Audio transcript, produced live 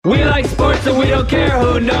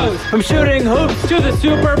From shooting hoops to the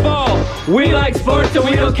Super Bowl. We like sports and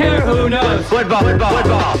we don't care who knows. Football,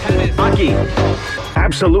 hockey.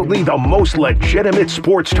 Absolutely the most legitimate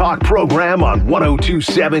sports talk program on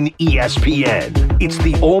 102.7 ESPN. It's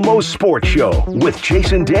the Almost Sports Show with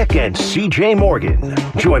Jason Dick and CJ Morgan.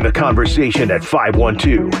 Join the conversation at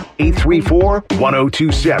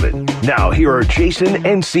 512-834-1027. Now here are Jason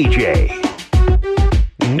and CJ.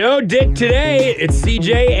 No Dick today. It's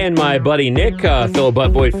CJ and my buddy Nick, Phil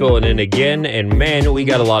Buttboy filling in again. And man, we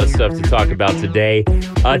got a lot of stuff to talk about today.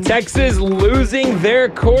 Texas losing their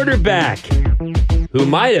quarterback, who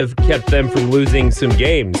might have kept them from losing some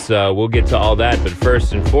games. We'll get to all that. But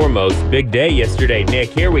first and foremost, big day yesterday,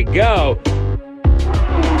 Nick. Here we go.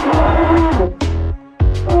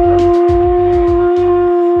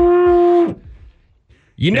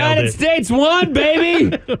 United States won,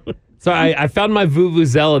 baby! So I found my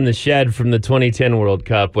Vuvuzela in the shed from the 2010 World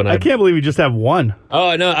Cup. I can't believe you just have one.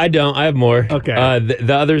 Oh, no, I don't. I have more. Okay.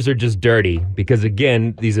 The others are just dirty because,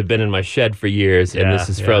 again, these have been in my shed for years, and this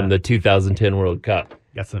is from the 2010 World Cup.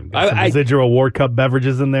 Got some residual World Cup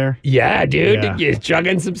beverages in there? Yeah, dude. Yeah. You're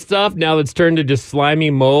chugging some stuff. Now it's turned to just slimy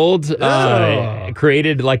mold.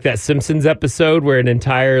 Created like that Simpsons episode where an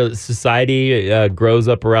entire society grows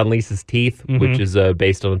up around Lisa's teeth, which is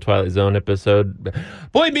based on a Twilight Zone episode.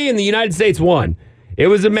 Point being, the United States won. It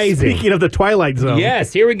was amazing. Speaking of the Twilight Zone.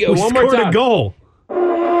 Yes, here we go. One more time. A goal.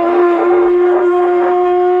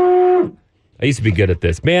 I used to be good at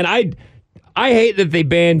this. Man, I hate that they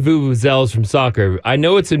banned vuvuzelas from soccer. I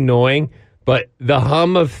know it's annoying, but the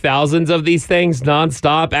hum of thousands of these things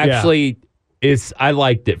nonstop actually is. I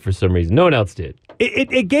liked it for some reason. No one else did.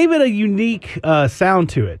 It gave it a unique sound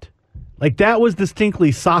to it. Like, that was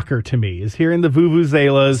distinctly soccer to me, is hearing the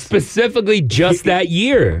vuvuzelas. Specifically just that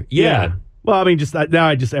year. Yeah. Well, I mean,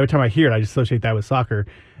 every time I hear it, I just associate that with soccer.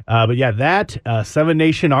 But yeah, that Seven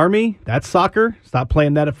Nation Army, that's soccer. Stop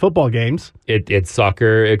playing that at football games. It's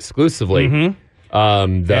soccer exclusively. And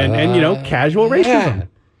casual racism.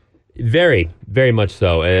 Very, very much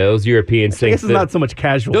so. Those Europeans think I guess it's not so much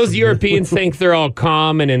casual. Those Europeans think they're all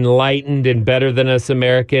calm and enlightened and better than us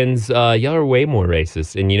Americans. Y'all are way more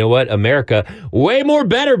racist. And you know what? America, way more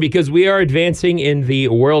better because we are advancing in the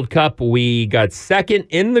World Cup. We got second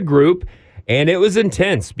in the group. And it was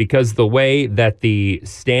intense because the way that the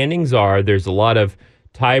standings are, there's a lot of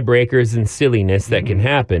tiebreakers and silliness that can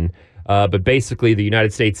happen. But basically, the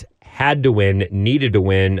United States had to win, needed to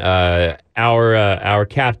win. Our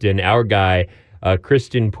captain, our guy,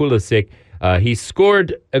 Christian Pulisic, he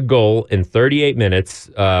scored a goal in 38 minutes,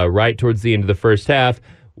 right towards the end of the first half.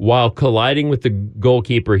 While colliding with the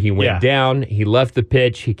goalkeeper, he went down. He left the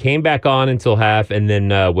pitch. He came back on until half and then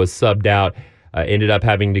was subbed out. Ended up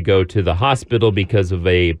having to go to the hospital because of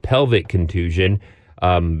a pelvic contusion.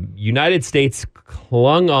 United States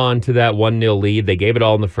clung on to that 1-0 lead. They gave it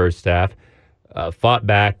all in the first half, fought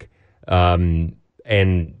back, and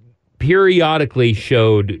periodically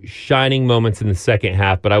showed shining moments in the second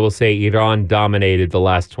half. But I will say Iran dominated the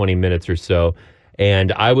last 20 minutes or so.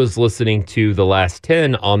 And I was listening to the last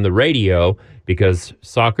 10 on the radio because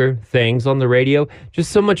soccer things on the radio,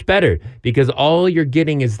 just so much better because all you're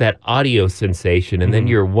getting is that audio sensation and then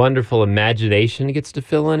your wonderful imagination gets to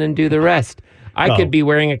fill in and do the rest. I could be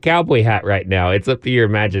wearing a cowboy hat right now. It's up to your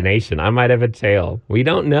imagination. I might have a tail. We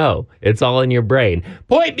don't know. It's all in your brain.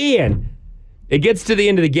 Point being, it gets to the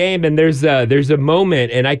end of the game and there's a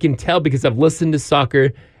moment, and I can tell because I've listened to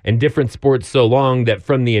soccer and different sports so long that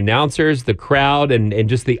from the announcers, the crowd, and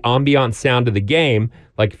just the ambient sound of the game,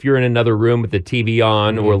 like if you're in another room with the TV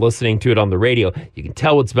on or listening to it on the radio, you can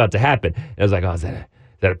tell what's about to happen. And I was like, oh, is that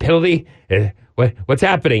a penalty? What's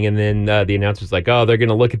happening? And then the announcer's like, oh, they're going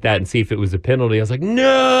to look at that and see if it was a penalty. I was like,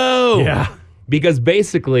 no! Yeah. Because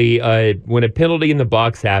basically, when a penalty in the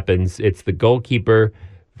box happens, it's the goalkeeper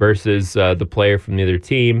versus the player from the other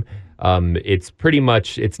team.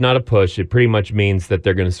 It's not a push. It pretty much means that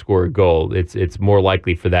they're going to score a goal. It's more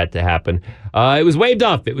likely for that to happen. It was waved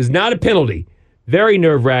off. It was not a penalty. Very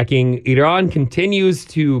nerve-wracking. Iran continues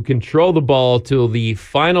to control the ball till the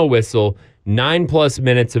final whistle. 9+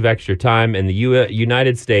 minutes of extra time, and the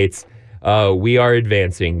United States, we are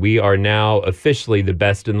advancing. We are now officially the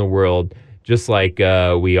best in the world, just like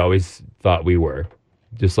we always thought we were,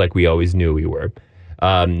 just like we always knew we were.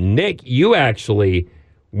 Nick, you actually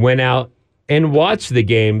went out and watched the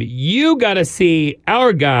game. You got to see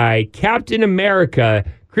our guy, Captain America,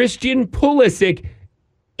 Christian Pulisic,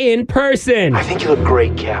 in person. I think you look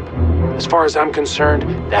great, Cap. As far as I'm concerned,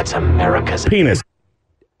 that's America's Penis.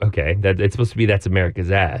 Okay, it's supposed to be that's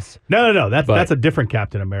America's ass. No. That's a different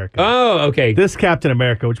Captain America. Oh, okay. This Captain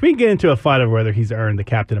America, which we can get into a fight over whether he's earned the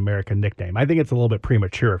Captain America nickname. I think it's a little bit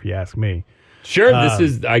premature if you ask me. Sure,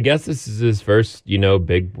 I guess this is his first,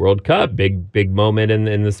 big World Cup, big moment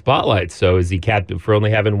in the spotlight. So is he captain for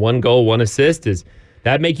only having 1 goal, 1 assist? Does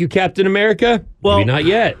that make you Captain America? Well, maybe not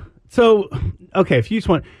yet. So, okay, if you just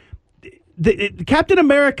want, Captain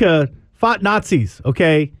America fought Nazis.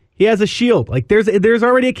 Okay, he has a shield. Like there's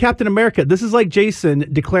already a Captain America. This is like Jason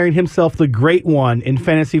declaring himself the great one in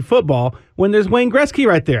fantasy football when there's Wayne Gretzky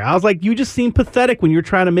right there. I was like, you just seem pathetic when you're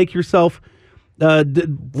trying to make yourself.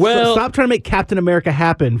 Stop trying to make Captain America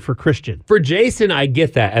happen for Christian. For Jason, I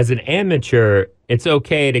get that. As an amateur, it's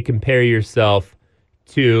okay to compare yourself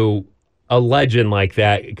to a legend like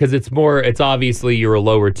that because it's obviously you're a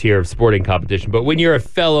lower tier of sporting competition. But when you're a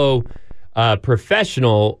fellow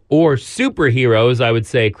professional or superheroes, I would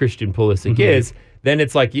say Christian Pulisic is, then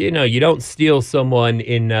it's like, you don't steal someone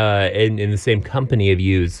in the same company of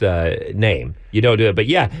you's name. You don't do it. But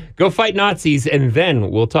yeah, go fight Nazis and then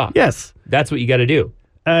we'll talk. Yes. That's what you got to do.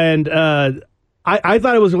 And I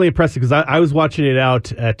thought it was really impressive because I was watching it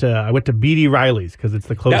out at, I went to B.D. Riley's because it's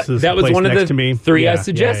the closest that was place one of next the to me. 3 I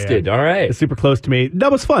suggested. Yeah. All right. It's super close to me.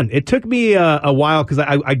 That was fun. It took me a while because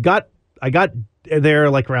I got there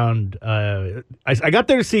like around, I got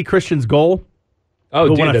there to see Christian's goal. Oh,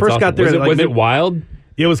 but dude, when I first got there, was it wild?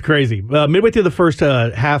 It was crazy. Midway through the first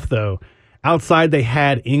half, though, outside they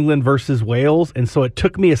had England versus Wales, and so it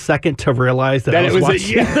took me a second to realize that I was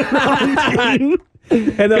watching the wrong team.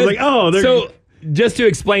 And I was like, oh, so just to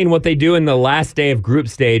explain what they do in the last day of group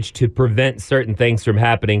stage to prevent certain things from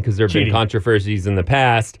happening, because there have been controversies in the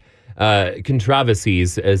past,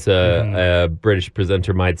 controversies, as a British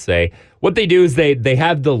presenter might say. What they do is they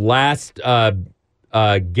have the last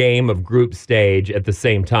game of group stage at the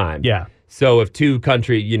same time. Yeah. So if two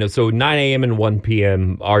countries, so 9 a.m. and 1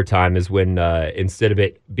 p.m. our time is when instead of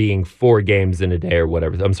it being 4 games in a day or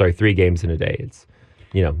whatever, I'm sorry, 3 games in a day, it's,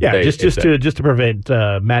 just to prevent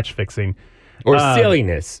match fixing. Or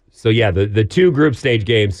silliness. So yeah, the 2 group stage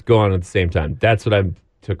games go on at the same time. That's what I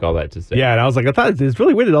took all that to say. Yeah, and I was like, I thought it's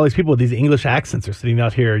really weird that all these people with these English accents are sitting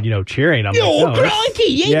out here, cheering. I'm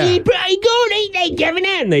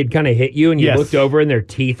and they'd kind of hit you, and you looked over, and their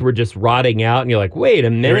teeth were just rotting out, and you're like, wait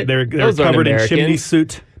a minute, they're those covered in Americans. chimney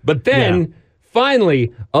suit. But then,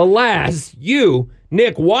 finally, alas, you,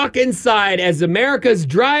 Nick, walk inside as America's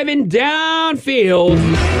driving downfield.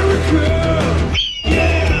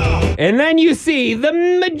 And then you see the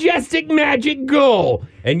majestic magic goal,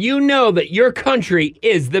 and you know that your country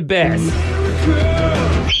is the best.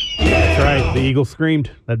 That's right. The Eagle screamed.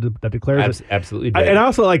 That declares it. Absolutely. And I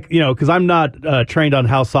also because I'm not trained on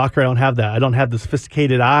how soccer. I don't have that. I don't have the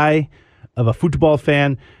sophisticated eye of a football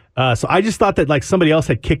fan. So I just thought that somebody else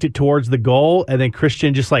had kicked it towards the goal, and then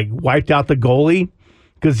Christian just wiped out the goalie.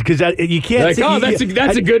 Because you can't see.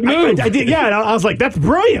 That's a good move. I did, yeah, and I was like, that's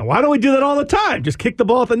brilliant. Why don't we do that all the time? Just kick the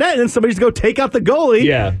ball at the net, and then somebody just go take out the goalie.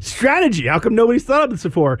 Yeah. Strategy. How come nobody's thought of this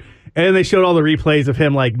before? And then they showed all the replays of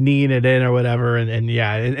him kneeing it in or whatever.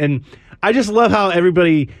 And I just love how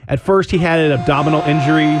everybody, at first he had an abdominal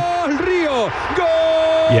injury.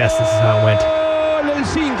 Yes, this is how it went.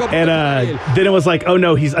 And then it was like, oh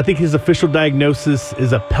no, I think his official diagnosis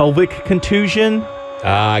is a pelvic contusion.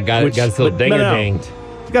 Got a little dinger-dinged.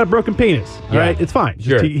 He's got a broken penis. All right, it's fine.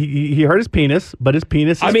 Sure. He hurt his penis, but his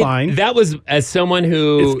penis is fine. That was as someone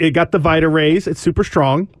who it got the Vita rays. It's super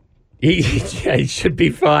strong. He should be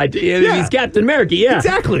fine. He's Captain America. Yeah,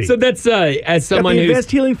 exactly. So that's as someone who's advanced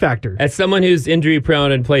healing factor. As someone who's injury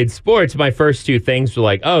prone and played sports, my first 2 things were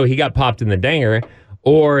like, oh, he got popped in the dinger,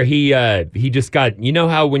 or he just got. You know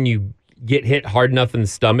how when you get hit hard enough in the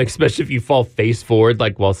stomach, especially if you fall face forward,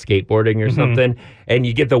 like while skateboarding or something, and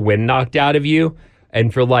you get the wind knocked out of you.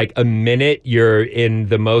 And for a minute, you're in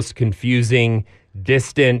the most confusing,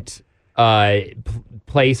 distant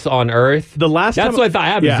place on Earth. That's what I thought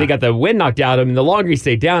happened. Yeah. He got the wind knocked out of him. And the longer he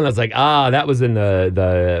stayed down, I was like, that was in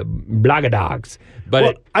the Blagadogs.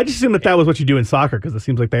 But I just assume that was what you do in soccer because it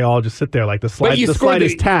seems like they all just sit there the slide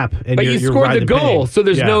is tap. And but you scored the goal, so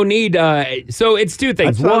there's no need. So it's 2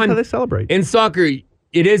 things. That's how they celebrate. In soccer,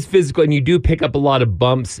 it is physical, and you do pick up a lot of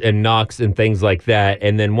bumps and knocks and things like that.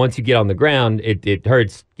 And then once you get on the ground, it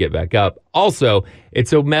hurts to get back up. Also,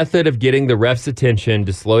 it's a method of getting the ref's attention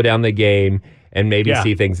to slow down the game and maybe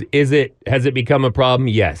see things. Has it become a problem?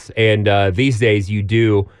 Yes. And these days you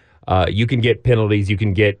do. You can get penalties. You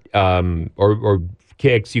can get or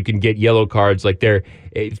kicks. You can get yellow cards.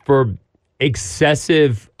 For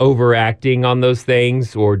excessive overacting on those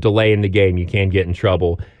things or delay in the game, you can get in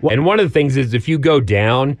trouble. And one of the things is if you go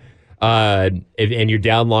down, and you're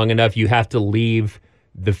down long enough, you have to leave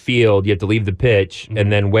the field, you have to leave the pitch,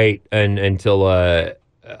 and then wait until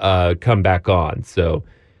come back on. So,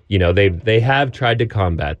 they have tried to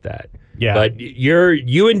combat that. Yeah. But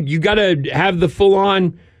you got to have the full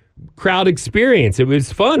on crowd experience. It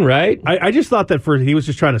was fun, right? I just thought that he was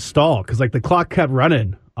just trying to stall because the clock kept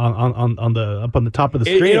running on the top of the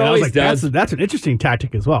screen. It and I was always like, does. that's an interesting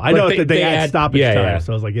tactic as well. I know that they add stoppage time,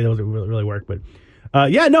 so I was like, it doesn't really work. But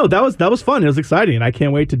that was fun. It was exciting, and I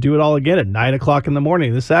can't wait to do it all again at 9:00 in the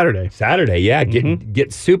morning this Saturday. Yeah,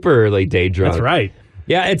 get super early day drunk. That's right.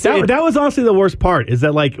 Yeah, that was honestly the worst part. Is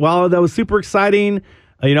that while that was super exciting,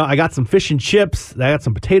 I got some fish and chips, I got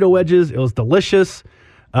some potato wedges. It was delicious.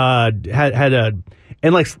 I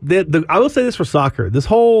will say this for soccer. This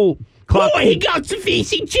whole clock. Oh, he got some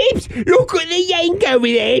fish and chips. Look at the yank over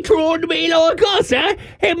there trying to be like us, huh?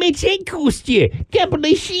 How much that cost you? Couple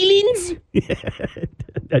of shillings?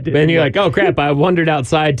 And you're like, oh crap! I wandered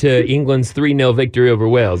outside to England's 3-0 victory over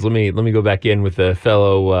Wales. Let me go back in with a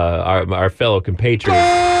fellow our fellow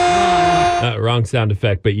compatriots. Wrong sound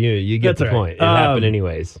effect, but you get the point. It happened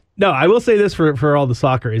anyways. No, I will say this for all the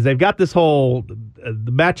soccer is they've got this whole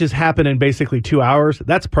the matches happen in basically 2 hours.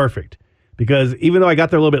 That's perfect because even though I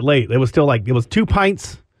got there a little bit late, it was still it was 2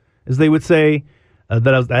 pints, as they would say,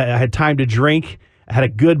 that I had time to drink. I had a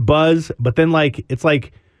good buzz, but then it's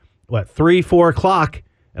 3-4 o'clock,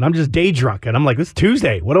 and I'm just day drunk, and I'm like, it's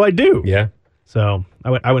Tuesday. What do I do? Yeah. So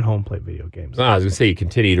I went home and played video games. I was going to say you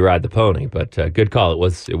continue to ride the pony, but good call. It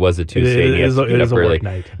was a Tuesday. It is a work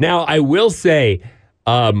night. Now, I will say,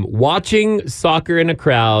 watching soccer in a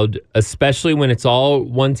crowd, especially when it's all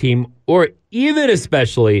one team, or even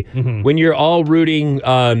especially when you're all rooting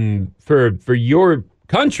for your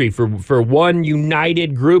country, for one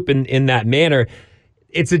united group in that manner,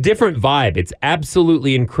 it's a different vibe. It's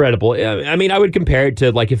absolutely incredible. I mean, I would compare it to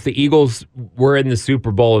if the Eagles were in the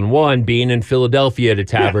Super Bowl and won, being in Philadelphia at a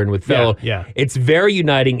tavern with fellow. Yeah. It's very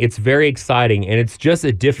uniting. It's very exciting, and it's just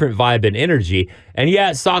a different vibe and energy. And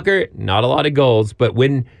yeah, soccer, not a lot of goals, but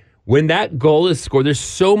when that goal is scored, there's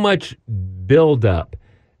so much build-up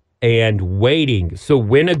and waiting. So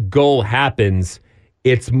when a goal happens,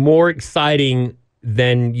 it's more exciting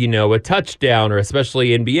than, a touchdown or especially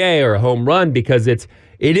NBA or a home run because it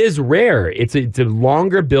is rare. It's a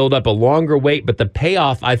longer build-up, a longer wait, but the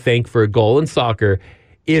payoff, I think, for a goal in soccer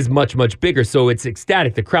is much, much bigger. So it's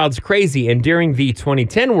ecstatic. The crowd's crazy. And during the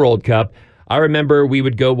 2010 World Cup, I remember we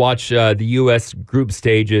would go watch the U.S. group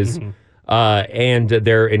stages and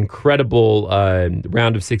their incredible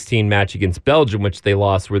round of 16 match against Belgium, which they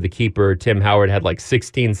lost, where the keeper, Tim Howard, had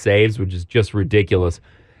 16 saves, which is just ridiculous.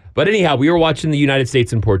 But anyhow, we were watching the United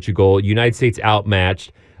States and Portugal. United States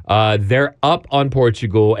outmatched. They're up on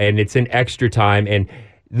Portugal, and it's in extra time. And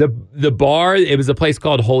the bar, it was a place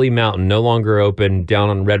called Holy Mountain, no longer open, down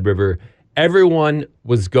on Red River. Everyone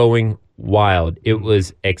was going wild. It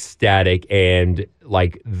was ecstatic, and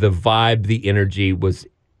the vibe, the energy was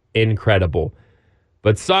incredible.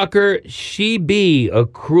 But soccer, she be a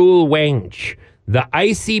cruel wench. The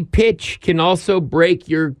icy pitch can also break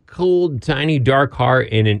your cold, tiny, dark heart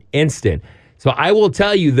in an instant. So I will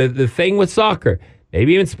tell you that the thing with soccer,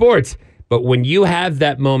 maybe even sports, but when you have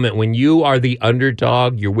that moment, when you are the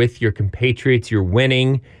underdog, you're with your compatriots, you're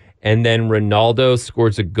winning, and then Ronaldo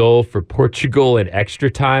scores a goal for Portugal in extra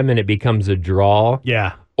time and it becomes a draw.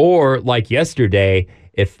 Yeah. Or like yesterday,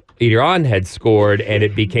 if Iran had scored and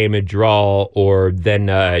it became a draw, or then,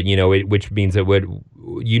 which means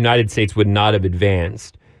United States would not have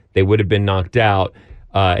advanced. They would have been knocked out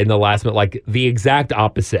in the last minute. The exact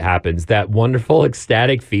opposite happens. That wonderful,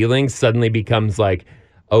 ecstatic feeling suddenly becomes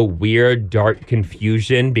a weird, dark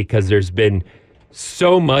confusion because there's been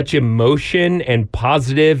so much emotion and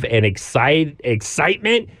positive and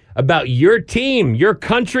excitement about your team, your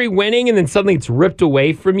country winning, and then suddenly it's ripped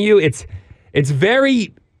away from you. It's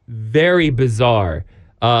very, very bizarre.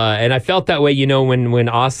 And I felt that way, when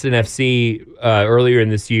Austin FC earlier in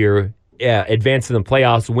this year advanced in the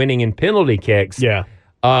playoffs, winning in penalty kicks. Yeah.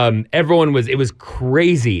 It was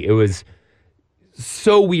crazy. It was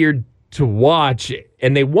so weird to watch,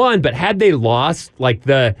 and they won. But had they lost,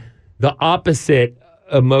 the opposite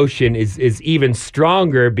emotion is even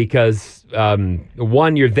stronger because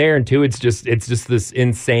one, you're there, and two, it's just this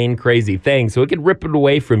insane, crazy thing. So it could rip it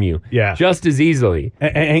away from you, just as easily.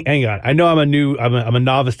 Hang on, I know I'm a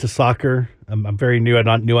novice to soccer. I'm very new at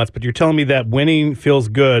nuance, but you're telling me that winning feels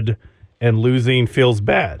good and losing feels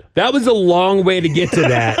bad. That was a long way to get to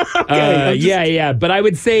that. Okay, but I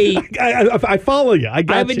would say I follow you. I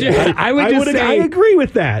agree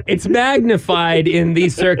with that. It's magnified in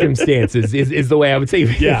these circumstances. Is the way I would say.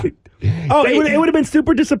 Yeah. Oh, it would have been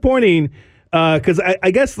super disappointing because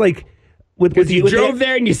I guess like with you drove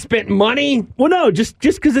there and you spent money. Well, no, just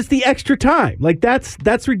because it's the extra time. Like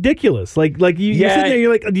that's ridiculous. Like you're sitting there,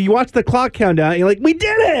 you're like, you watch the clock countdown, and you're like, we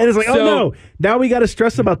did it, and it's like, oh no, now we got to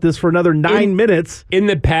stress about this for another 9 minutes. In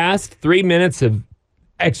the past, 3 minutes of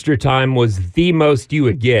extra time was the most you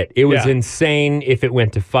would get. It was insane if it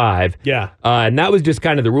went to 5. Yeah. And that was just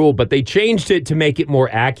kind of the rule, but they changed it to make it more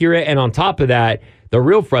accurate. And on top of that, the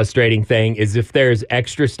real frustrating thing is if there's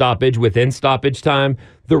extra stoppage within stoppage time,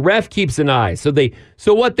 the ref keeps an eye. So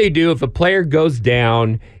what they do, if a player goes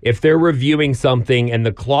down, if they're reviewing something and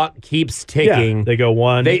the clock keeps ticking, they go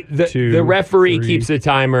 1, 2, the referee 3. keeps a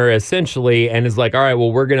timer essentially and is like, all right,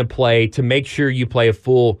 well, we're going to play to make sure you play a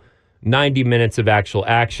full 90 minutes of actual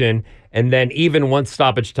action. And then even once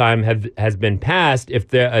stoppage time has been passed,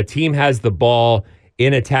 if a team has the ball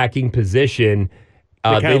in attacking position, they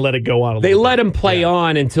kind of let it go on. They let them play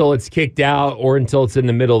on until it's kicked out or until it's in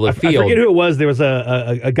the middle of the field. I forget who it was. There was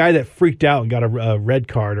a guy that freaked out and got a red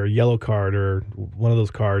card or a yellow card or one of those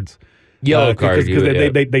cards. Yellow card. Because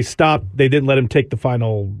they stopped. They didn't let him take the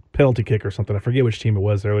final penalty kick or something. I forget which team it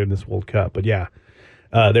was earlier in this World Cup. But yeah.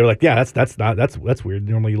 They were like, yeah, that's weird.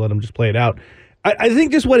 Normally you let them just play it out. I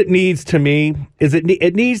think just what it needs to me is it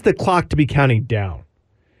needs the clock to be counting down.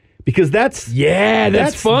 Because that's fun.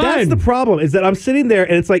 That's the problem is that I'm sitting there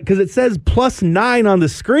and it's like, because it says +9 on the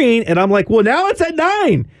screen and I'm like, well, now it's at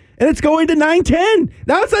 9 and it's going to 9:10.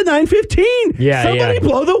 Now it's at 9:15. Yeah, somebody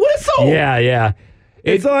blow the whistle. Yeah.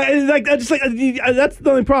 It's like that's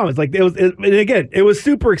the only problem. It's like it was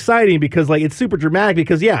super exciting because like it's super dramatic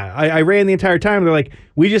because I ran the entire time. They're like,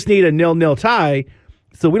 we just need a 0-0 tie,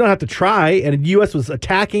 so we don't have to try. And the U.S. was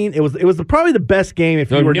attacking. It was probably the best game. If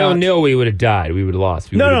you were 0-0, we would have died. We would have lost.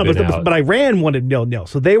 But I ran 1-0,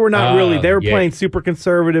 so they were not really. They were playing super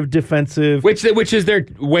conservative, defensive, which is their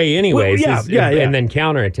way anyways. Well, and then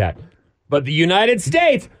counterattack. But the United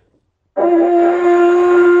States.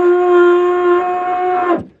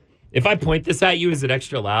 If I point this at you, is it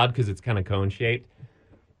extra loud because it's kind of cone-shaped?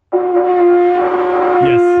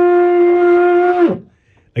 Yes.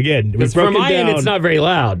 Again, because from my end, it's not very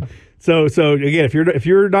loud. So again, if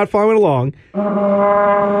you're not following along.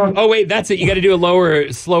 Oh wait, that's it. You got to do a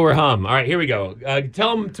slower hum. All right, here we go.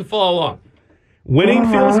 Tell them to follow along. Winning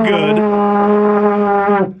feels good.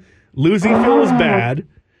 Losing feels bad.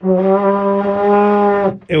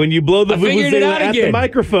 And when you blow the vuvuzela at the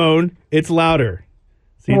microphone, it's louder.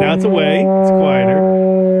 See, now it's away. It's quieter.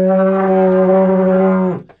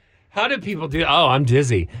 How do people do? Oh, I'm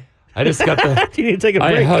dizzy. I just got the. You need to take a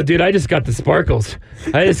break. Dude, I just got the sparkles.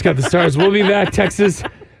 I just got the stars. We'll be back. Texas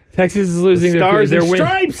is losing the stars and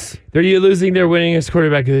stripes. They're losing their winningest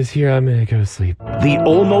quarterback of this year. I'm going to go to sleep. The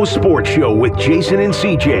Almost Sports Show with Jason and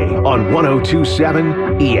CJ on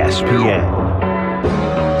 102.7 ESPN.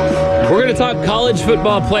 We're going to talk college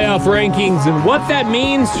football playoff rankings and what that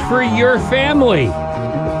means for your family.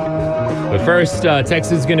 But first,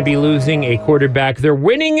 Texas is going to be losing a quarterback, their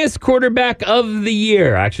winningest quarterback of the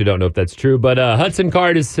year. I actually don't know if that's true, but Hudson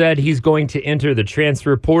Card has said he's going to enter the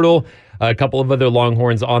transfer portal. A couple of other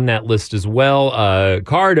Longhorns on that list as well.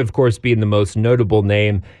 Card, of course, being the most notable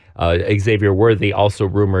name. Xavier Worthy also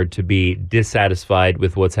rumored to be dissatisfied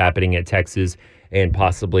with what's happening at Texas and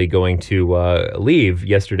possibly going to leave.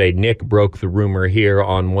 Yesterday, Nick broke the rumor here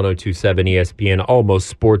on 102.7 ESPN Almost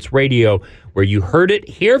Sports Radio, where you heard it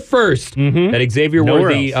here first, that Xavier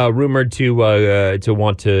Worthy rumored to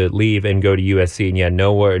want to leave and go to USC. And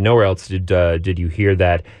nowhere else did you hear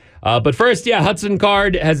that. But first, Hudson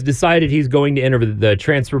Card has decided he's going to enter the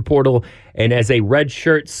transfer portal. And as a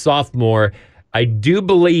redshirt sophomore, I do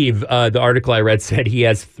believe the article I read said he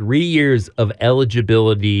has 3 years of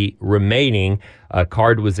eligibility remaining.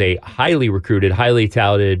 Card was a highly recruited, highly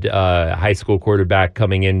touted high school quarterback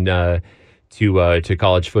coming in to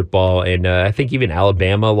college football. And I think even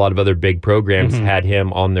Alabama, a lot of other big programs had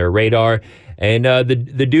him on their radar. And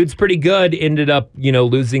the dude's pretty good. Ended up,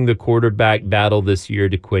 losing the quarterback battle this year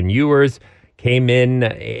to Quinn Ewers. Came in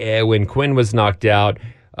when Quinn was knocked out.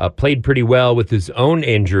 Played pretty well with his own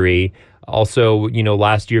injury. Also,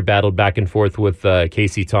 last year battled back and forth with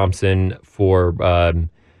Casey Thompson for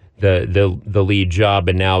the lead job,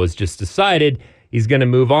 and now has just decided he's going to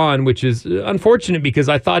move on, which is unfortunate because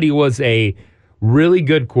I thought he was a really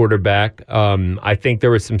good quarterback. I think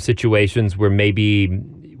there were some situations where maybe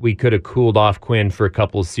we could have cooled off Quinn for a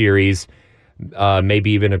couple of series,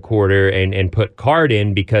 maybe even a quarter, and put Card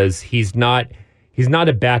in because he's not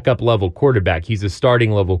a backup level quarterback. He's a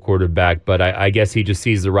starting level quarterback, but I guess he just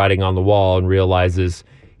sees the writing on the wall and realizes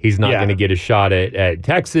he's not going to get a shot at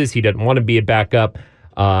Texas. He doesn't want to be a backup.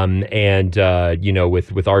 With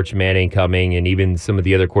Arch Manning coming and even some of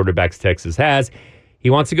the other quarterbacks Texas has, he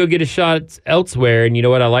wants to go get a shot elsewhere. And you know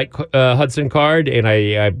what? I like Hudson Card, and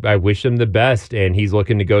I wish him the best. And he's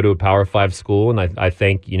looking to go to a Power 5 school, and I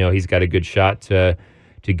think he's got a good shot to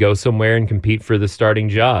go somewhere and compete for the starting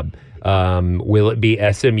job. Will it be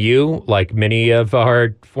SMU like many of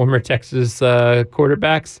our former Texas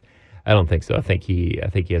quarterbacks? I don't think so. I think he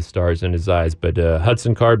has stars in his eyes. But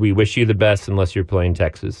Hudson Card, we wish you the best. Unless you're playing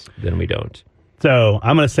Texas, then we don't. So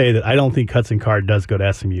I'm going to say that I don't think Hudson Card does go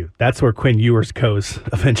to SMU. That's where Quinn Ewers goes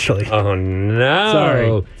eventually. Oh,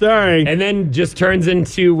 no. Sorry. And then just turns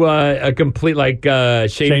into a complete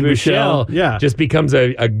Shane Buechele. Yeah. Just becomes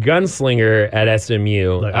a gunslinger at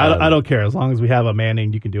SMU. Look, I don't care. As long as we have a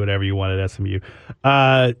Manning, you can do whatever you want at SMU.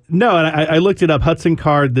 No, and I looked it up. Hudson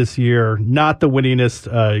Card this year, not the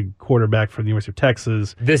winningest quarterback for the University of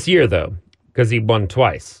Texas. This year, though, because he won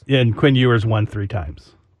twice. And Quinn Ewers won 3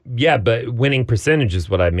 times. Yeah, but winning percentage is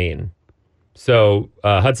what I mean. So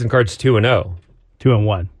Hudson Card's 2-0.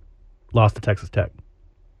 2-1. Lost to Texas Tech.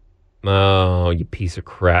 Oh, you piece of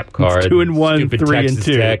crap, Card. 2-1, Stupid 3-2. Texas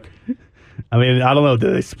Tech. I mean, I don't know.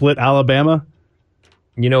 Did they split Alabama?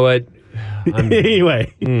 You know what?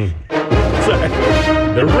 Anyway. Sorry.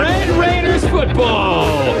 The Red Raiders football.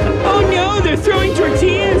 Oh no, they're throwing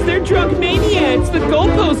tortillas. They're drunk maniacs. The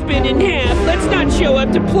goalpost's been in half. Let's not show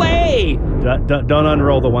up to play. Don't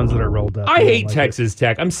unroll the ones that are rolled up. I hate Texas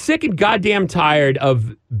Tech. I'm sick and goddamn tired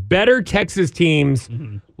of better Texas teams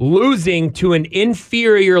losing to an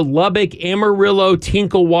inferior Lubbock, Amarillo,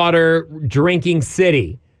 Tinklewater drinking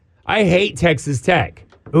city. I hate Texas Tech.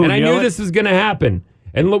 Ooh, and I knew this was going to happen.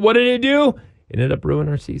 And look, what did it do? It ended up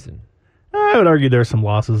ruining our season. I would argue there are some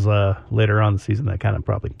losses later on in the season that kind of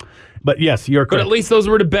probably. But yes, you're correct. But at least those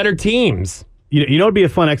were the better teams. You know, would be a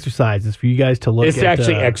fun exercise is for you guys to look It's at.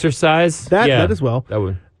 actually exercise? That as well. That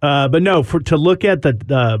would. But no, to look at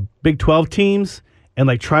the Big 12 teams and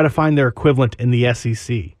try to find their equivalent in the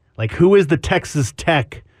SEC. Like, who is the Texas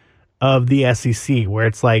Tech of the SEC, where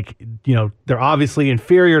it's they're obviously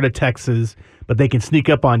inferior to Texas, but they can sneak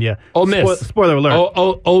up on you. Ole Miss. Spoiler alert.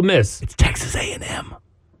 Ole Miss. It's Texas A&M.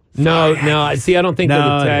 No. See, I don't think they're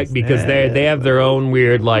the Tech because they have their own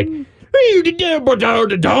weird when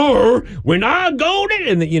I go to,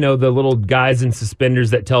 and the little guys in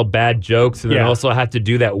suspenders that tell bad jokes and then also have to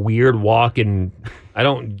do that weird walk, and I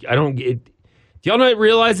don't get. Do y'all not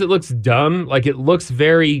realize it looks dumb? Like, it looks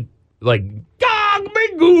very and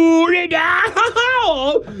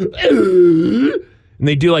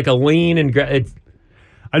they do a lean and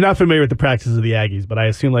I'm not familiar with the practices of the Aggies, but I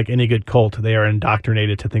assume like any good Colt, they are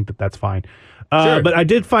indoctrinated to think that that's fine. Sure. But I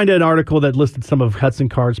did find an article that listed some of Hudson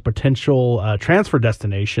Card's potential transfer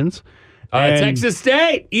destinations. Texas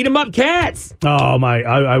State, eat 'em up cats. Oh,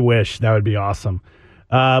 I wish. That would be awesome.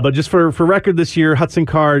 But just for record this year, Hudson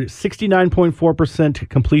Card, 69.4%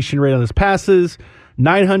 completion rate on his passes,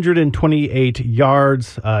 928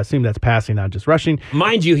 yards. Assume that's passing, not just rushing.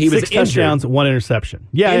 Mind you, he was 6 injured. touchdowns, 1 interception.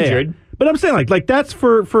 Yeah, injured. Yeah. But I'm saying like that's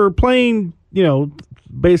for playing,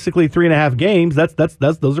 basically 3.5 games.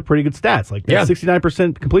 Those are pretty good stats. Like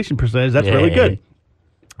 69% completion percentage. That's really good.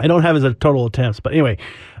 I don't have his total attempts, but anyway,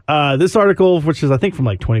 this article, which is I think from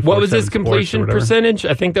like 24. What was his completion percentage?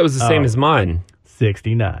 I think that was the same as mine.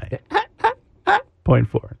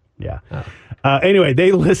 69.4. Yeah. Anyway,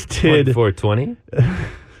 they listed 420.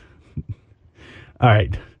 All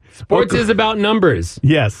right. Sports is about numbers.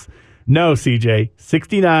 Yes. No, CJ.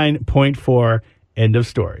 69.4. End of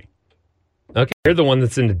story. Okay, you're the one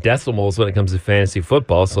that's into decimals when it comes to fantasy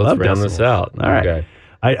football, so let's round this out. All right. Okay.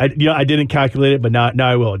 I didn't calculate it, but now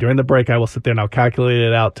I will. During the break, I will sit there and I'll calculate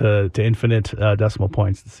it out to infinite decimal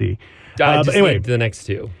points to see. But anyway, need the next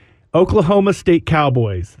two. Oklahoma State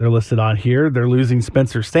Cowboys. They're listed on here. They're losing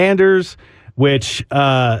Spencer Sanders, which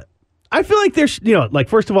I feel like there's,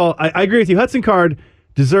 first of all, I agree with you. Hudson Card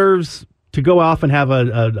deserves to go off and have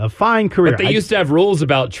a fine career. But they used to have rules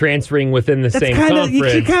about transferring within the same conference.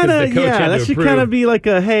 That should kind of be like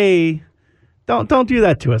a, hey, don't do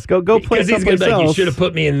that to us. Go play someplace else. Because he's like, you should have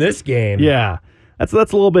put me in this game. Yeah, that's a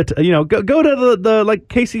little bit. Go to the like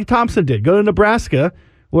Casey Thompson did. Go to Nebraska,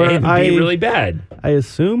 where and be really bad. I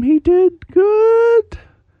assume he did good.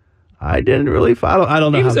 I didn't really. I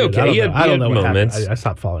don't know. He was how okay. Good. I don't know what moments. happened. I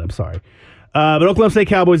stopped following. I'm sorry. But Oklahoma State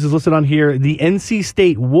Cowboys is listed on here. The NC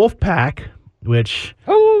State Wolfpack, which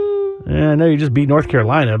I know you just beat North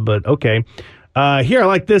Carolina, but okay. Here, I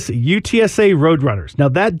like this, UTSA Roadrunners. Now,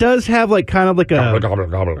 that does have kind of like a...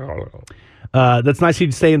 that's nice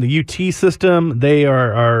to say in the UT system. They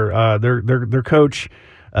are their coach,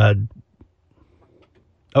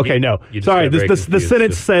 Okay, no. You just Sorry, got very the confused.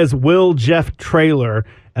 sentence says Will Jeff Traylor,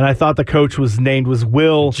 and I thought the coach was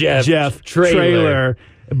Will Jeff Traylor.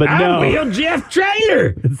 But no. I'm Will Jeff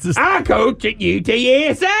Traylor. just- I coach at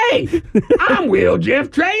UTSA. I'm Will Jeff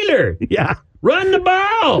Traylor. Yeah. Run the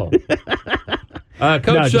ball. Coach,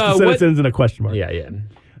 No, just the sentence ends in a question mark. Yeah.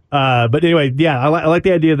 But anyway, yeah, I like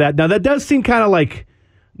the idea of that. Now, that does seem kind of like,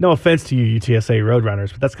 no offense to you UTSA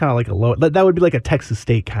Roadrunners, but that's kind of like that would be like a Texas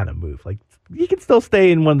State kind of move. Like, you can still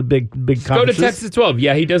stay in one of the big Go to conferences. Texas 12.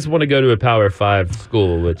 Yeah, he does want to go to a Power 5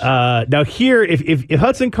 school, which Now here, if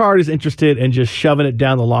Hudson Card is interested in just shoving it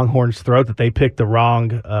down the Longhorns' throat that they picked the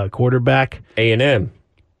wrong quarterback, A&M.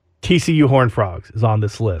 TCU Horned Frogs is on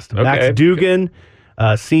this list. Okay. Max Dugan,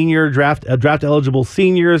 senior draft eligible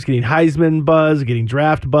seniors, getting Heisman buzz, getting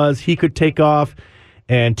draft buzz. He could take off,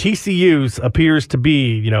 and TCU's appears to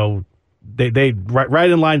be, they right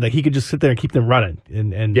in line. Like he could just sit there and keep them running,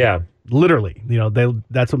 and Yeah. literally,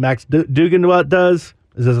 that's what Max Dugan does.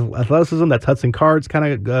 Is his athleticism. That's Hudson Card's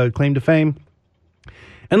kind of claim to fame.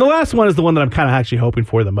 And the last one is the one that I'm kind of actually hoping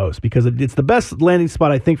for the most because it's the best landing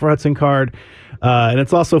spot, I think, for Hudson Card. And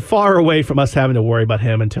it's also far away from us having to worry about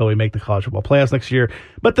him until we make the college football playoffs next year.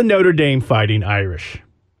 But the Notre Dame Fighting Irish.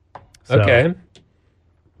 So, Okay.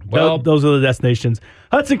 Well, those are the destinations.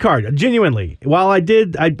 Hudson Card, genuinely, while I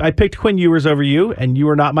picked Quinn Ewers over you, and you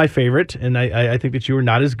were not my favorite, and I think that you were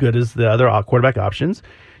not as good as the other quarterback options.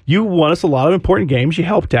 You won us a lot of important games. You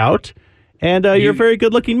helped out. And you're a very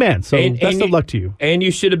good-looking man, so best of luck to you. And you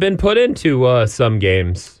should have been put into some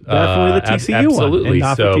games. Definitely the TCU one, absolutely. and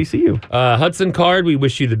not for TCU. Hudson Card, we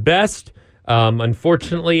wish you the best.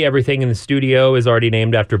 Unfortunately, everything in the studio is already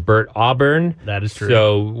named after Bert Auburn. That is true.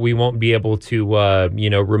 So we won't be able to,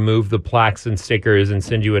 remove the plaques and stickers and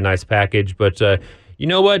send you a nice package. But you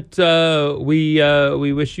know what?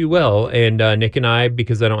 We wish you well. And Nick and I,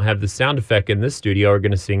 because I don't have the sound effect in this studio, are going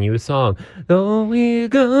to sing you a song. Though we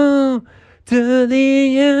go to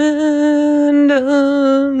the end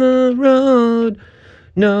of the road,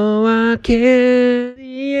 no, I can't.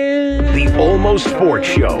 The Almost Sports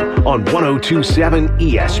Show on 1027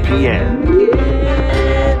 ESPN.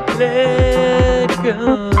 Let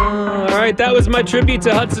go. All right, that was my tribute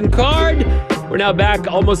to Hudson Card. We're now back,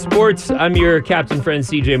 Almost Sports. I'm your captain friend,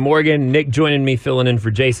 CJ Morgan. Nick joining me, filling in for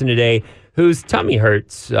Jason today, whose tummy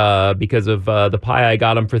hurts because of the pie I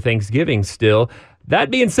got him for Thanksgiving still.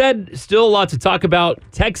 That being said, still a lot to talk about.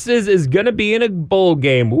 Texas is going to be in a bowl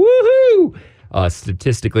game. Woohoo!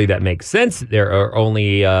 Statistically, that makes sense. There are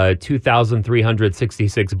only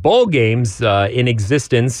 2,366 bowl games in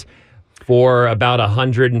existence for about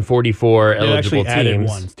 144 eligible actually added teams.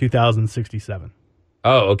 one, 2,067.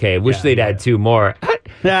 Oh, okay. Wish they'd add two more.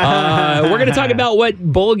 We're going to talk about what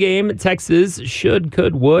bowl game Texas should,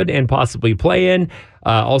 could, would, and possibly play in.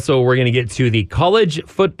 Also, we're going to get to the college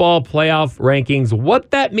football playoff rankings, what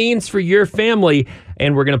that means for your family,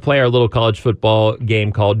 and we're going to play our little college football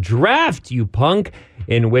game called Draft, you punk,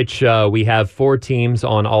 in which we have 4 teams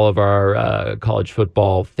on all of our college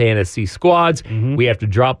football fantasy squads. Mm-hmm. We have to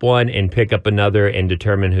drop one and pick up another and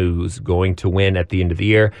determine who's going to win at the end of the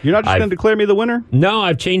year. You're not just going to declare me the winner? No,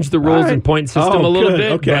 I've changed the rules and point system a little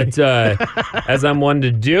bit, but as I'm one to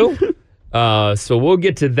do. So we'll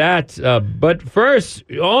get to that. But first,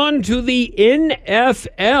 on to the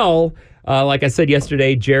NFL. Like I said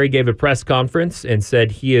yesterday, Jerry gave a press conference and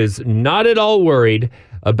said he is not at all worried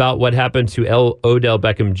about what happened to Odell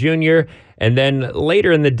Beckham Jr. And then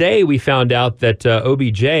later in the day, we found out that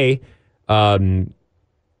OBJ,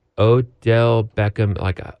 Odell Beckham,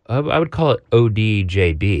 I would call it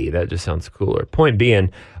ODJB. That just sounds cooler. Point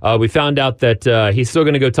being, we found out that he's still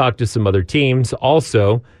going to go talk to some other teams.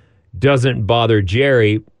 Also, doesn't bother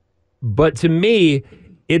Jerry. But to me,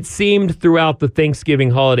 it seemed throughout the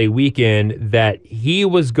Thanksgiving holiday weekend that he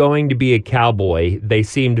was going to be a Cowboy. They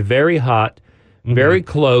seemed very hot, very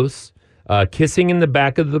close, kissing in the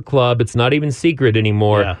back of the club. It's not even secret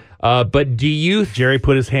anymore. Yeah. But do you... Jerry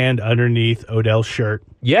put his hand underneath Odell's shirt.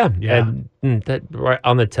 Yeah. And that right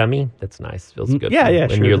on the tummy, that's nice. Feels good. Yeah, when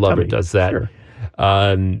sure, your the lover tummy. does that. Sure.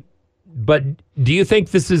 But do you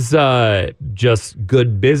think this is just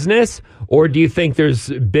good business, or do you think there's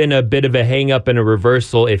been a bit of a hang-up and a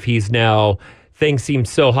reversal if he's now, things seem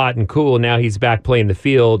so hot and cool, now he's back playing the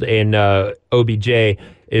field, and OBJ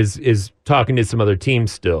is talking to some other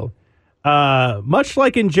teams still? Much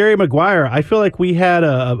like in Jerry Maguire, I feel like we had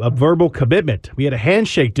a verbal commitment. We had a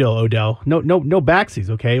handshake deal, Odell. No backsies,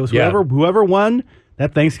 okay? It was whoever won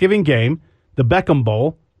that Thanksgiving game, the Beckham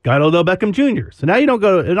Bowl, got Odell Beckham Jr. So now you don't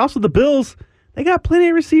go, and also the Bills, they got plenty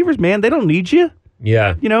of receivers, man. They don't need you.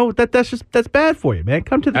 Yeah. That's bad for you, man.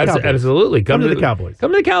 Come to the Cowboys. Absolutely. Come to the Cowboys.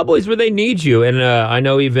 Come to the Cowboys where they need you. And I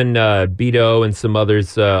know even Beto and some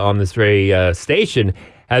others on this very station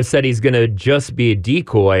have said he's going to just be a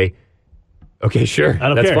decoy. Okay, sure. I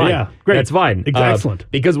don't That's care. fine. Yeah, great. That's fine. Excellent.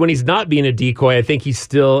 Because when he's not being a decoy, I think he's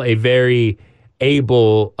still a very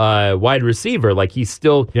able wide receiver. Like he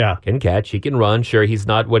still can catch, he can run. Sure, he's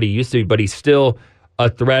not what he used to be, but he's still a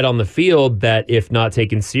threat on the field that, if not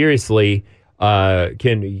taken seriously,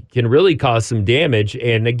 can really cause some damage.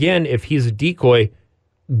 And again, if he's a decoy,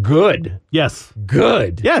 good. Yes.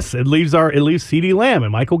 Good. Yes, it leaves CeeDee Lamb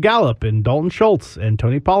and Michael Gallup and Dalton Schultz and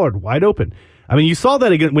Tony Pollard wide open. I mean, you saw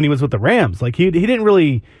that again when he was with the Rams. Like he didn't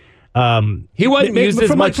really he wasn't used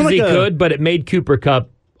as much as he could, but it made Cooper Kupp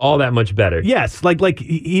all that much better. Yes, like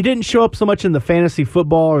he didn't show up so much in the fantasy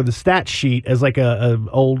football or the stat sheet as like a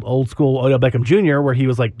old school Odell Beckham Jr., where he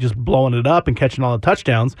was like just blowing it up and catching all the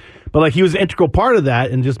touchdowns. But like he was an integral part of that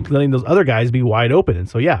and just letting those other guys be wide open. And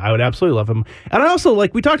so yeah, I would absolutely love him. And I also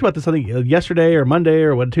like we talked about this I think yesterday or Monday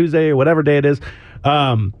or Tuesday or whatever day it is,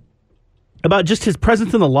 about just his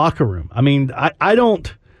presence in the locker room. I mean, I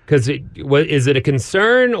don't. Because is it a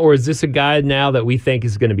concern, or is this a guy now that we think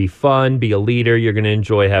is going to be fun, be a leader, you're going to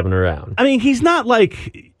enjoy having around? I mean, he's not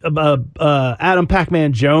like Adam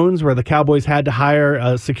Pac-Man Jones, where the Cowboys had to hire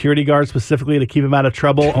a security guard specifically to keep him out of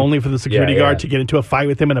trouble, only for the security guard to get into a fight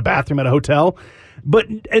with him in a bathroom at a hotel. But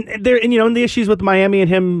and the issues with Miami and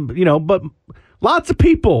him, but lots of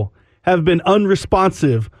people have been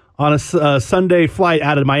unresponsive on a Sunday flight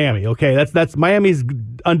out of Miami. Okay, that's Miami's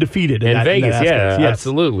undefeated in Vegas. In that yes.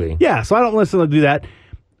 Absolutely. Yeah, so I don't necessarily do that.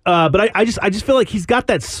 But I just feel like he's got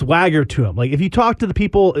that swagger to him. Like if you talk to the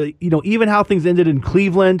people, even how things ended in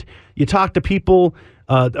Cleveland, you talk to people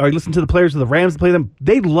or listen to the players of the Rams that play them,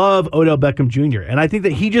 they love Odell Beckham Jr. And I think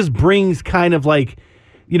that he just brings kind of like,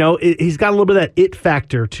 he's got a little bit of that it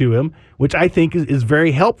factor to him, which I think is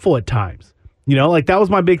very helpful at times. Like that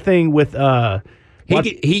was my big thing with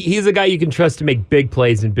he's a guy you can trust to make big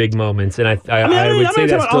plays in big moments, and I would say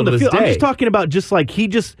that's still to this day. I'm just talking about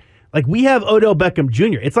like we have Odell Beckham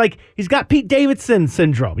Jr. It's like he's got Pete Davidson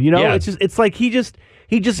syndrome. Yeah. It's like he just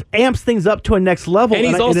amps things up to a next level,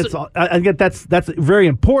 and I get that's very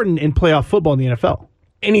important in playoff football in the NFL.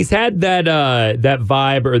 And he's had that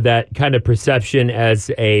vibe or that kind of perception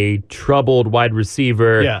as a troubled wide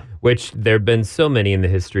receiver, which there have been so many in the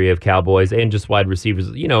history of Cowboys and just wide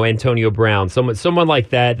receivers. Antonio Brown, someone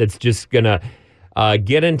like that that's just gonna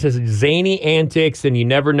get into zany antics, and you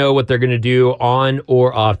never know what they're gonna do on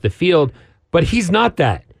or off the field. But he's not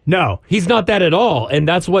that. No, he's not that at all, and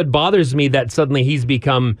that's what bothers me. That suddenly he's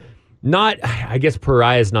become not. I guess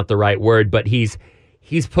pariah is not the right word, but he's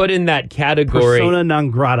put in that category. Persona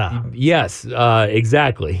non grata. Yes,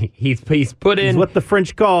 exactly. He's put in. He's what the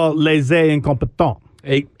French call lésé incompétent.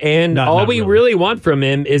 And all we really want from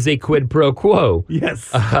him is a quid pro quo. Yes.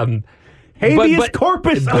 Habeas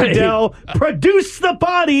corpus, Odell. Produce the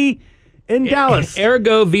body in Dallas.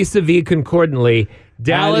 Ergo, vis-a-vis concordantly,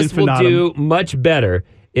 Dallas will do much better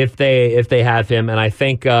if they have him. And I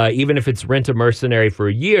think even if it's rent a mercenary for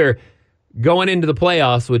a year, going into the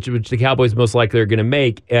playoffs, which the Cowboys most likely are going to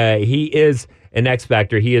make, he is an X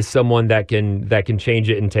factor. He is someone that can change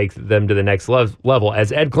it and take them to the next level.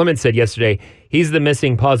 As Ed Clements said yesterday, he's the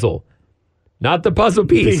missing puzzle, not the puzzle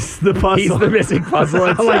piece. The puzzle. He's the missing puzzle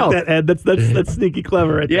itself. I like that, Ed. That's sneaky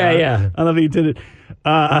clever. Right there. Yeah. I don't know if you intended.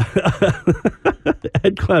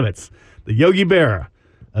 Ed Clements, the Yogi Berra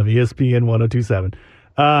of ESPN 102.7.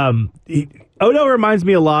 Odell reminds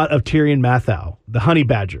me a lot of Tyrion Matthew, the honey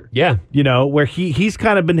badger. Yeah. Where he's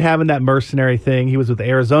kind of been having that mercenary thing. He was with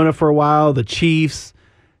Arizona for a while, the Chiefs.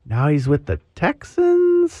 Now he's with the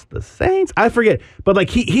Texans, the Saints. I forget. But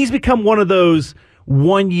like he's become one of those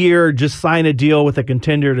 1 year just sign a deal with a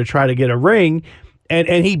contender to try to get a ring.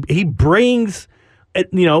 And he brings,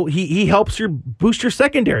 he helps boost your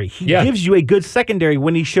secondary. He gives you a good secondary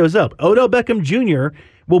when he shows up. Odell Beckham Jr.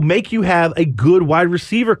 will make you have a good wide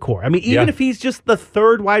receiver core. I mean, even if he's just the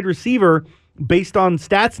third wide receiver based on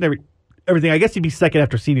stats and everything, I guess he'd be second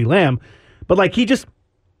after CeeDee Lamb. But like he just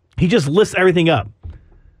lifts everything up.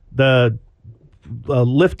 The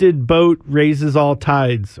lifted boat raises all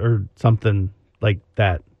tides or something like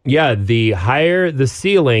that. Yeah, the higher the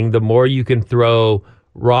ceiling, the more you can throw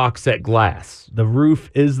rocks at glass. The roof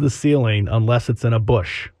is the ceiling unless it's in a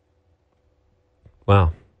bush.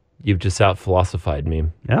 Wow. You've just out-philosophized me.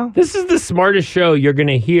 Yeah. This is the smartest show you're going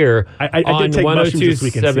to hear I on did take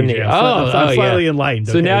 102.7. I'm slightly enlightened.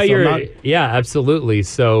 So now absolutely.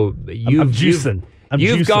 So I'm juicing.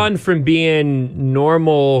 You've gone from being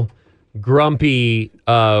normal, grumpy,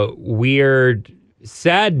 weird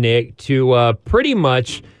Sadnick to pretty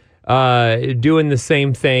much doing the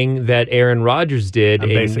same thing that Aaron Rodgers did,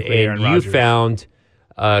 and Aaron you Rodgers. found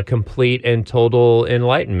complete and total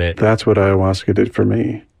enlightenment. That's what ayahuasca did for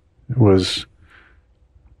me, was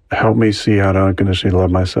help me see how to unconditionally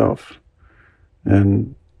love myself.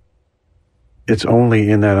 And it's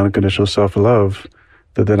only in that unconditional self-love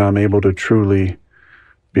that then I'm able to truly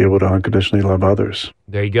be able to unconditionally love others.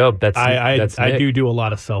 There you go. That's I Nick. do a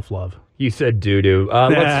lot of self-love. You said doo-doo.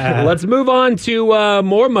 Let's move on to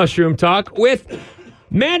more mushroom talk with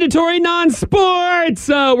mandatory non-sports.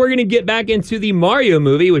 We're going to get back into the Mario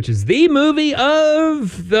movie, which is the movie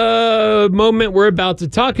of the moment we're about to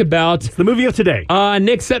talk about. The movie of today.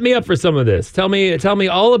 Nick, set me up for some of this. Tell me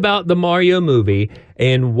all about the Mario movie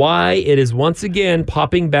and why it is once again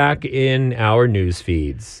popping back in our news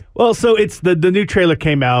feeds. Well, so it's the new trailer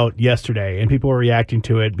came out yesterday, and people were reacting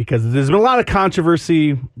to it because there's been a lot of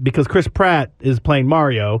controversy because Chris Pratt is playing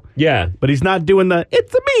Mario. Yeah. But he's not doing the,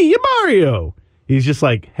 it's me, Mario. He's just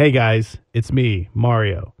like, hey, guys, it's me,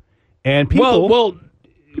 Mario. And people...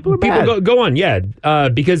 People are mad. Go on, yeah,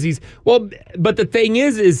 because but the thing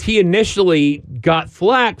is he initially got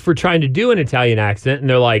flack for trying to do an Italian accent, and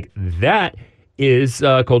they're like, that is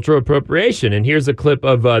cultural appropriation. And here's a clip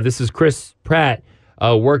of, this is Chris Pratt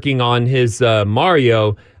working on his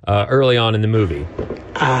Mario early on in the movie.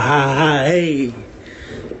 Hey,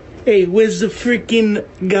 where's the freaking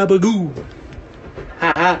gabagoo?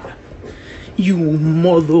 You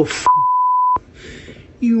motherfucker.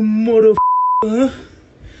 You motherfucker.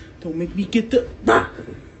 Don't make me get the...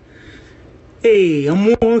 Hey,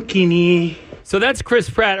 I'm walking here. So that's Chris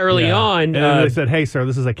Pratt early on. And then they said, hey, sir,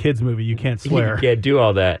 this is a kid's movie. You can't swear. You can't do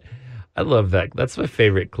all that. I love that. That's my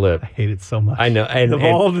favorite clip. I hate it so much. I know. And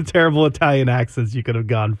all the terrible Italian accents you could have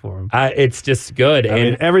gone for him. It's just good. I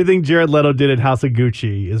mean, everything Jared Leto did in House of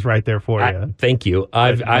Gucci is right there for you. Thank you.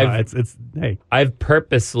 Hey, I've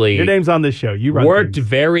purposely... Your name's on this show. You run worked things.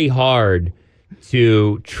 very hard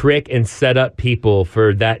to trick and set up people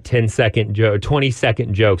for that 10-second joke,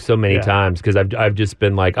 20-second joke so many times, because I've just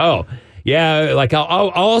been like, oh, yeah, like I'll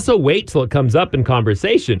also wait till it comes up in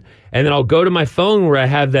conversation, and then I'll go to my phone where I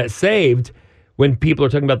have that saved when people are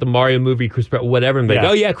talking about the Mario movie, Chris Pratt, whatever, and be like,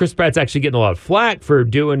 oh yeah, Chris Pratt's actually getting a lot of flack for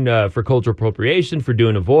doing for cultural appropriation, for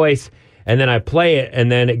doing a voice, and then I play it,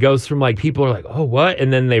 and then it goes from like people are like, oh what,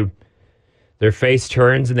 and then their face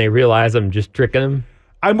turns and they realize I'm just tricking them.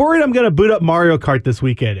 I'm worried I'm going to boot up Mario Kart this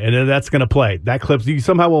weekend, and then that's going to play. That clip, you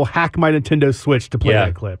somehow will hack my Nintendo Switch to play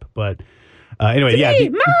that clip. But anyway,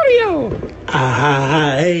 Mario!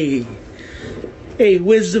 Hey,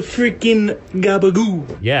 where's the freaking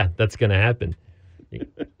gabagoo? Yeah, that's going to happen.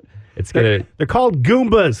 It's going to... They're called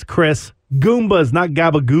Goombas, Chris. Goombas, not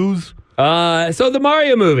gabagoos. So the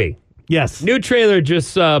Mario movie. Yes. New trailer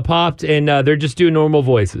just popped, and they're just doing normal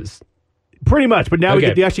voices. Pretty much, but now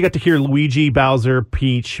you actually got to hear Luigi, Bowser,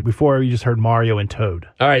 Peach. Before you just heard Mario and Toad.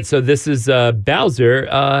 All right, so this is Bowser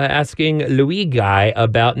asking Luigi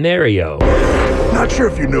about Mario. Not sure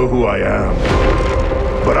if you know who I am,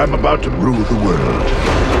 but I'm about to rule the world.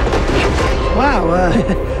 Wow,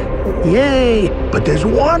 yay. But there's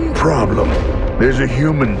one problem. There's a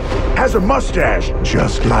human, has a mustache,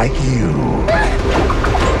 just like you.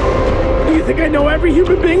 Do you think I know every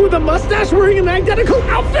human being with a mustache wearing an identical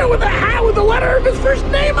outfit with a hat with the letter of his first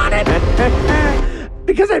name on it?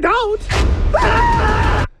 Because I don't.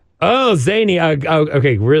 Oh, Zany.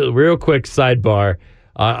 Okay, real quick sidebar.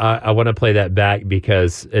 I want to play that back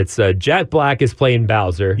because it's Jack Black is playing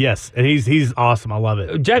Bowser. Yes, and he's awesome. I love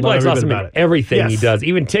it. Jack Black's awesome in everything he does,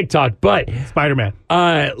 even TikTok. But Spider-Man.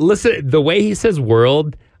 Listen, the way he says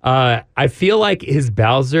 "world," I feel like his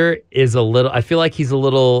Bowser is a little. I feel like he's a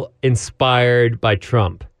little inspired by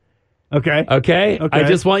Trump. Okay. I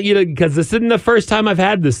just want you to, because this isn't the first time I've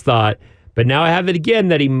had this thought, but now I have it again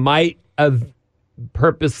that he might have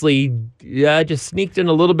purposely just sneaked in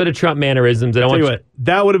a little bit of Trump mannerisms. And I want you what,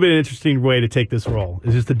 that would have been an interesting way to take this role,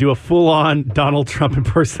 is just to do a full-on Donald Trump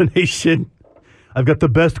impersonation. I've got the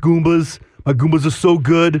best Goombas. My Goombas are so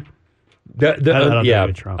good.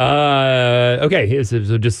 Trump. Okay,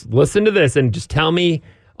 so just listen to this and just tell me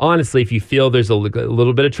honestly if you feel there's a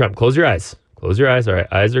little bit of Trump. Close your eyes. Close your eyes. All right,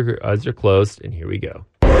 eyes are closed, and here we go.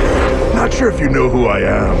 Not sure if you know who I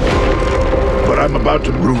am, but I'm about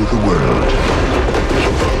to rule the world.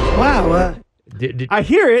 Wow. I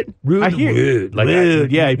hear it. Rude. I hear rude. Like,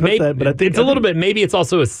 rude. Yeah, he puts that. But I think it's a little bit. Maybe it's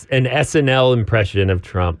also an SNL impression of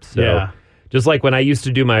Trump. So just like when I used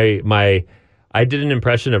to do my I did an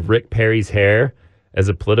impression of Rick Perry's hair as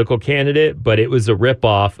a political candidate, but it was a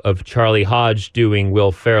ripoff of Charlie Hodge doing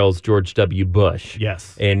Will Ferrell's George W. Bush.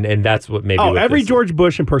 Yes. And that's what maybe. Oh, every George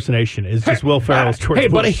Bush impersonation is just Will Ferrell's George Hey,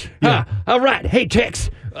 Bush. buddy. All right. Hey, Tex.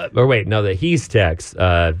 Or wait, no, that he's Tex.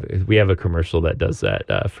 We have a commercial that does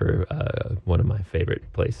that for one of my favorite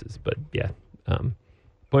places. But yeah.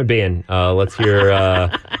 Point being, let's hear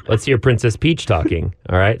Princess Peach talking.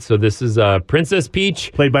 All right, so this is Princess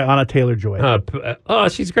Peach, Played by Anna Taylor-Joy. Oh,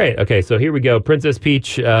 she's great. Okay, so here we go. Princess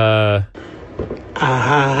Peach. Hey,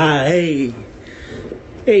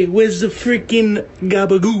 where's the freaking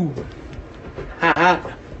gabagoo?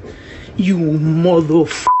 You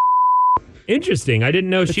motherfucker. Interesting. I didn't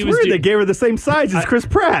know she It's was. weird they gave her the same size as Chris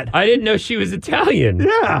Pratt. I didn't know she was Italian.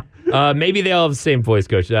 Yeah. Maybe they all have the same voice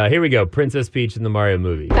coach. Here we go. Princess Peach in the Mario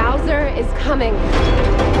movie. Bowser is coming.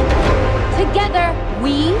 Together,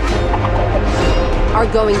 we are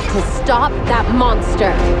going to stop that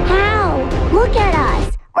monster. How? Look at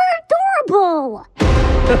us. We're adorable.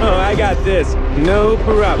 Oh, I got this. No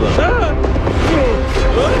problem.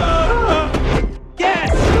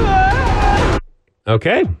 Yes!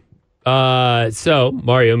 Okay. So,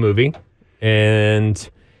 Mario movie. And...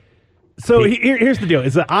 So here's the deal: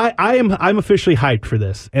 is that I'm officially hyped for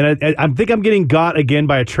this, and I think I'm getting got again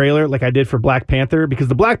by a trailer like I did for Black Panther, because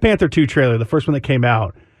the Black Panther 2 trailer, the first one that came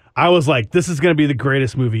out, I was like, this is going to be the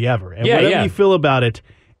greatest movie ever. And whatever you feel about it,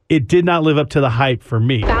 it did not live up to the hype for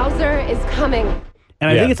me. Bowser is coming.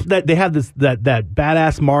 And I think it's that they have this that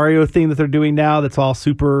badass Mario thing that they're doing now. That's all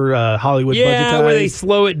super Hollywood budgetized. Where they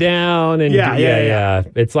slow it down and yeah.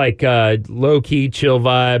 It's like low key chill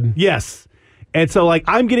vibe. Yes. And so, like,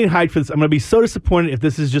 I'm getting hyped for this. I'm going to be so disappointed if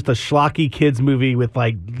this is just a schlocky kids movie with,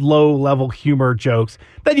 like, low-level humor jokes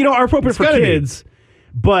that, are appropriate for kids.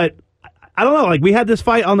 But, I don't know. Like, we had this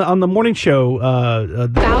fight on the morning show.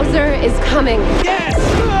 Bowser is coming.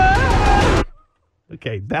 Yes!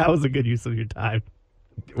 Okay, that was a good use of your time.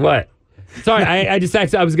 What? Sorry, I just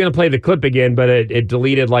actually, I was going to play the clip again, but it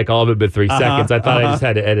deleted, like, all of it but 3 seconds. I thought I just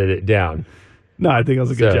had to edit it down. No, I think it was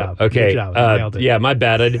a good job. Okay. Good job. Nailed it. Yeah, my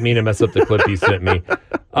bad. I didn't mean to mess up the clip you sent me.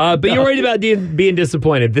 But you're worried about being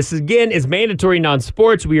disappointed. This, again, is mandatory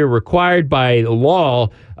non-sports. We are required by law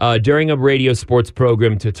during a radio sports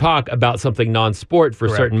program to talk about something non-sport for a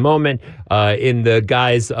certain moment in the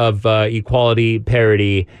guise of equality,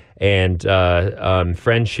 parity, and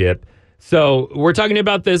friendship. So we're talking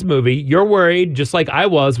about this movie. You're worried, just like I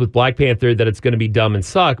was with Black Panther, that it's going to be dumb and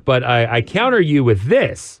suck. But I counter you with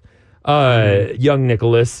this. Young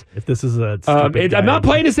Nicholas. If this is a I'm not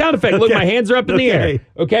playing a sound effect. Look, my hands are up in the air.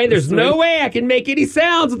 Okay, there's no way I can make any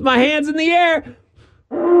sounds with my hands in the air.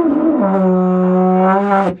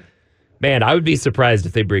 Man, I would be surprised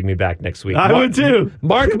if they bring me back next week. I would too.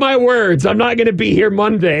 Mark my words. I'm not going to be here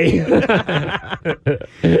Monday. But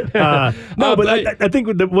I think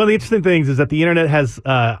one of the interesting things is that the internet has.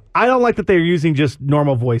 I don't like that they're using just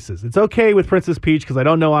normal voices. It's okay with Princess Peach because I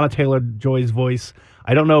don't know Anna Taylor-Joy's voice.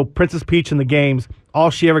 I don't know Princess Peach in the games. All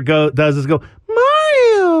she ever does is go,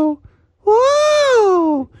 Mario,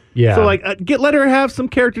 whoa. Yeah. So let her have some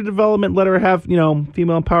character development. Let her have female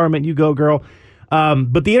empowerment. You go, girl.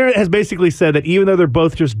 But the internet has basically said that even though they're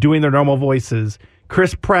both just doing their normal voices,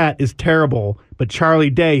 Chris Pratt is terrible, but Charlie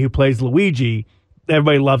Day, who plays Luigi,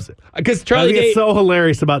 everybody loves it. Because Charlie Day is so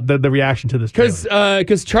hilarious about the reaction to this trailer.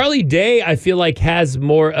 Because Charlie Day, I feel like, has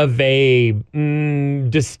more of a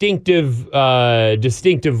distinctive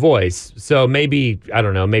voice. So maybe, I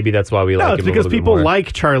don't know, maybe that's why we like him it's because a little people bit more.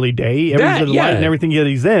 like Charlie Day. Everyone's and everything that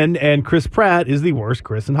he's in, and Chris Pratt is the worst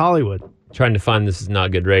Chris in Hollywood. Trying to find this is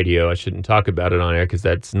not good radio. I shouldn't talk about it on air because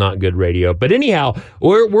that's not good radio. But anyhow,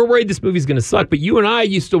 we're worried this movie's going to suck. But you and I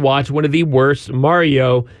used to watch one of the worst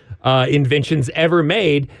Mario inventions ever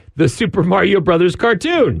made, the Super Mario Brothers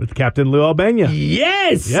cartoon with Captain Lou Albania.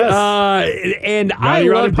 Yes. And I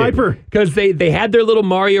loved Piper because they had their little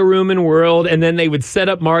Mario room and world, and then they would set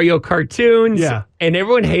up Mario cartoons. Yeah. And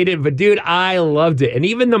everyone hated it, but dude, I loved it. And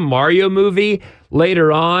even the Mario movie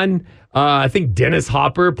later on. I think Dennis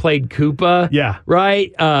Hopper played Koopa. Yeah.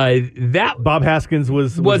 Right? That Bob Haskins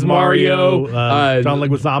was Mario. John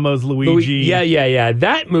Leguizamo's Luigi. Yeah.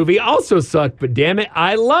 That movie also sucked, but damn it,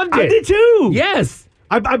 I loved it. I did too. Yes.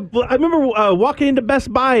 I remember walking into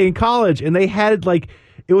Best Buy in college, and they had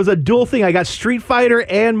it was a dual thing. I got Street Fighter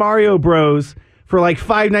and Mario Bros. For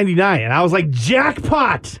 $5.99, and I was like,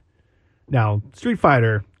 jackpot! Now, Street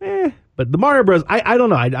Fighter, But the Mario Bros, I don't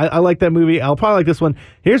know. I like that movie. I'll probably like this one.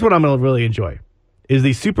 Here's what I'm going to really enjoy. Is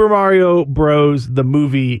the Super Mario Bros. The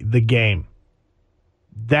movie, the game.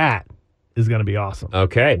 That is going to be awesome.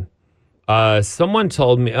 Okay. Someone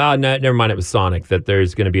told me, no, never mind, it was Sonic, that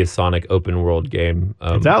there's going to be a Sonic open world game.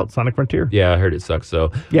 It's out, Sonic Frontier. Yeah, I heard it sucks,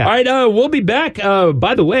 so. Yeah. All right, we'll be back.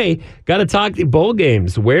 By the way, got to talk the bowl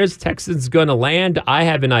games. Where's Texans going to land? I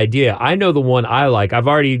have an idea. I know the one I like. I've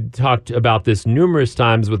already talked about this numerous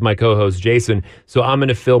times with my co-host, Jason, so I'm going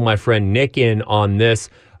to fill my friend Nick in on this.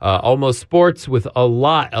 Almost Sports with a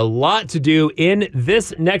lot to do in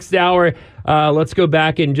this next hour. Let's go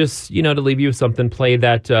back and just, to leave you with something, play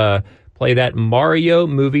that Mario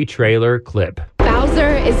movie trailer clip. Bowser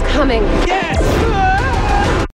is coming. Yes!